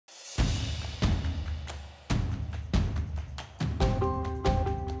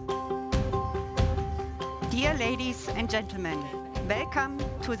Dear ladies and gentlemen, welcome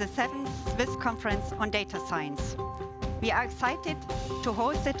to the 7th Swiss Conference on Data Science. We are excited to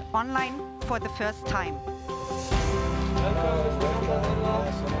host it online for the first time.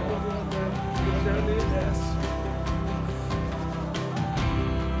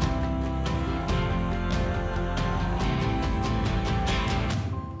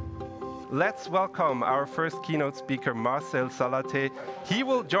 Let's welcome our first keynote speaker, Marcel Salaté. He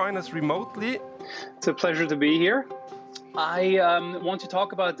will join us remotely. It's a pleasure to be here. I want to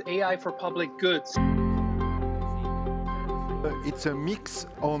talk about AI for public goods. It's a mix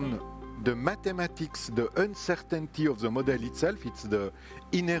on the mathematics, the uncertainty of the model itself. It's the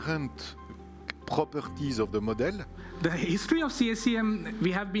inherent properties of the model. The history of CSCM,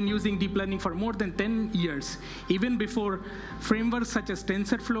 we have been using deep learning for more than 10 years, even before frameworks such as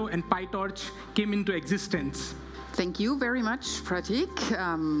TensorFlow and PyTorch came into existence. Thank you very much, Patrick.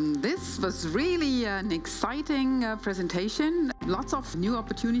 This was really an exciting presentation. Lots of new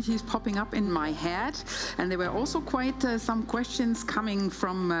opportunities popping up in my head, and there were also quite some questions coming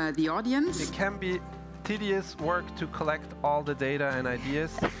from the audience. It can be tedious work to collect all the data and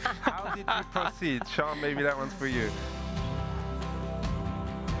ideas. How did you proceed? Sean, maybe that one's for you.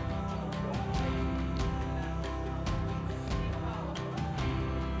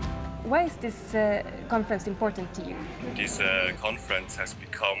 Why is this conference important to you? This conference has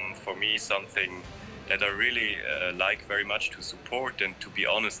become, for me, something that I really like very much to support, and to be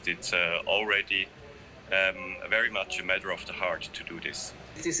honest, it's already very much a matter of the heart to do this.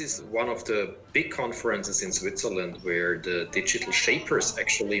 This is one of the big conferences in Switzerland where the digital shapers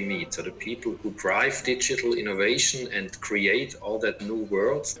actually meet, so the people who drive digital innovation and create all that new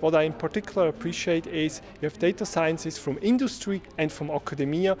world. What I in particular appreciate is you have data scientists from industry and from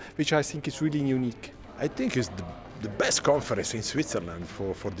academia, which I think is really unique. I think it's the best conference in Switzerland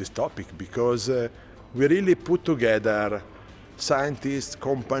for this topic, because we really put together scientists,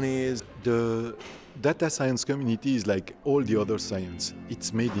 companies. The data science community is like all the other science.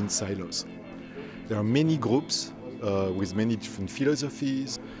 It's made in silos. There are many groups with many different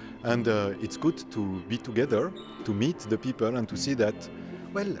philosophies, and it's good to be together, to meet the people and to see that,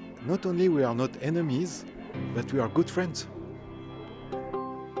 well, not only we are not enemies, but we are good friends.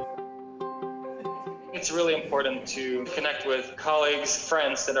 It's really important to connect with colleagues,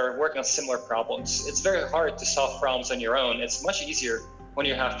 friends that are working on similar problems. It's very hard to solve problems on your own. It's much easier when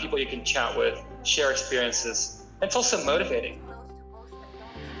you have people you can chat with, share experiences. It's also motivating.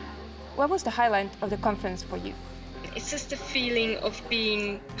 What was the highlight of the conference for you? It's just the feeling of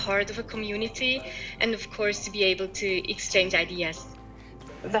being part of a community, and of course to be able to exchange ideas.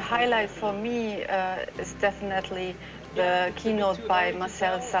 The highlight for me is definitely the keynote by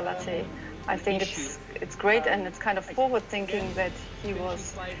Marcel Salaté. I think it's great, and it's kind of forward-thinking that he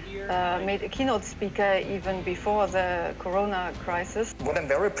was made a keynote speaker even before the corona crisis. What I'm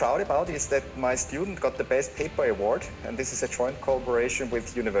very proud about is that my student got the Best Paper Award, and this is a joint collaboration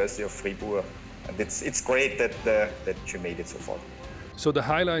with the University of Fribourg. And it's great that you made it so far. So the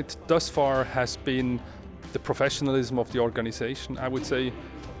highlight thus far has been the professionalism of the organization. I would say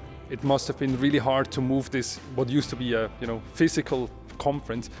it must have been really hard to move this, what used to be a physical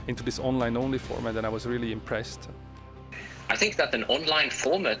conference, into this online-only format, and I was really impressed. I think that an online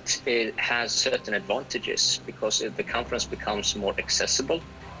format has certain advantages because the conference becomes more accessible.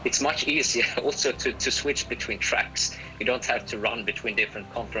 It's much easier also to switch between tracks. You don't have to run between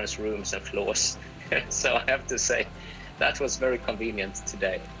different conference rooms and floors. So I have to say that was very convenient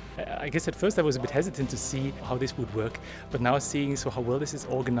today. I guess at first I was a bit hesitant to see how this would work, but now seeing how well this is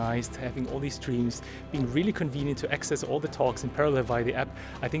organized, having all these streams, being really convenient to access all the talks in parallel via the app,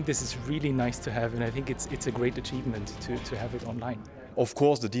 I think this is really nice to have, and I think it's a great achievement to have it online. Of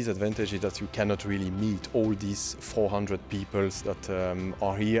course, the disadvantage is that you cannot really meet all these 400 people that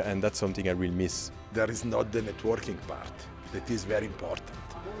are here, and that's something I will miss. There is not the networking part. That is very important.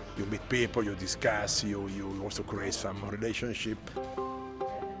 You meet people, you discuss, you also create some relationship.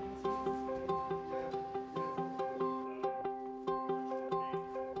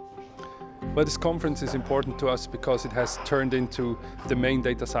 Well, this conference is important to us because it has turned into the main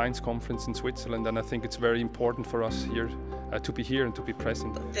data science conference in Switzerland, and I think it's very important for us here to be here and to be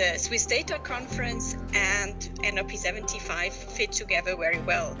present. The Swiss Data Conference and NLP 75 fit together very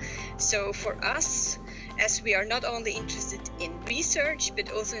well. So for us, as we are not only interested in research,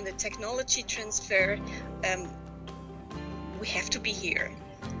 but also in the technology transfer, we have to be here.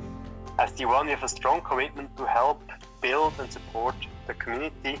 As D1, we have a strong commitment to help build and support the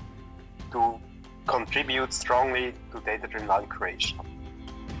community to contribute strongly to data-driven value creation.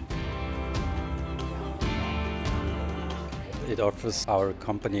 it offers our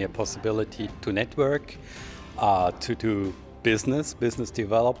company a possibility to network, to do business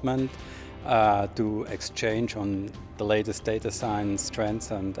development, to exchange on the latest data science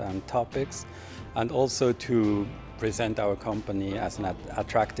trends and topics, and also to present our company as an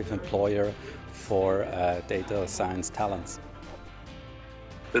attractive employer for data science talents.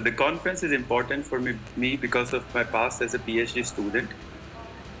 So the conference is important for me because of my past as a PhD student,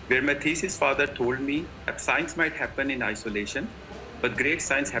 where my thesis father told me that science might happen in isolation, but great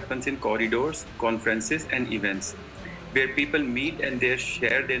science happens in corridors, conferences, and events, where people meet and they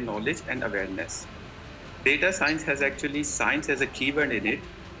share their knowledge and awareness. Data science has actually science as a keyword in it,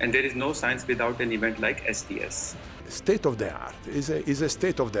 and there is no science without an event like SDS. State of the art is a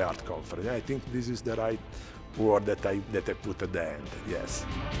state of the art conference. I think this is the right word that I put at the end, yes.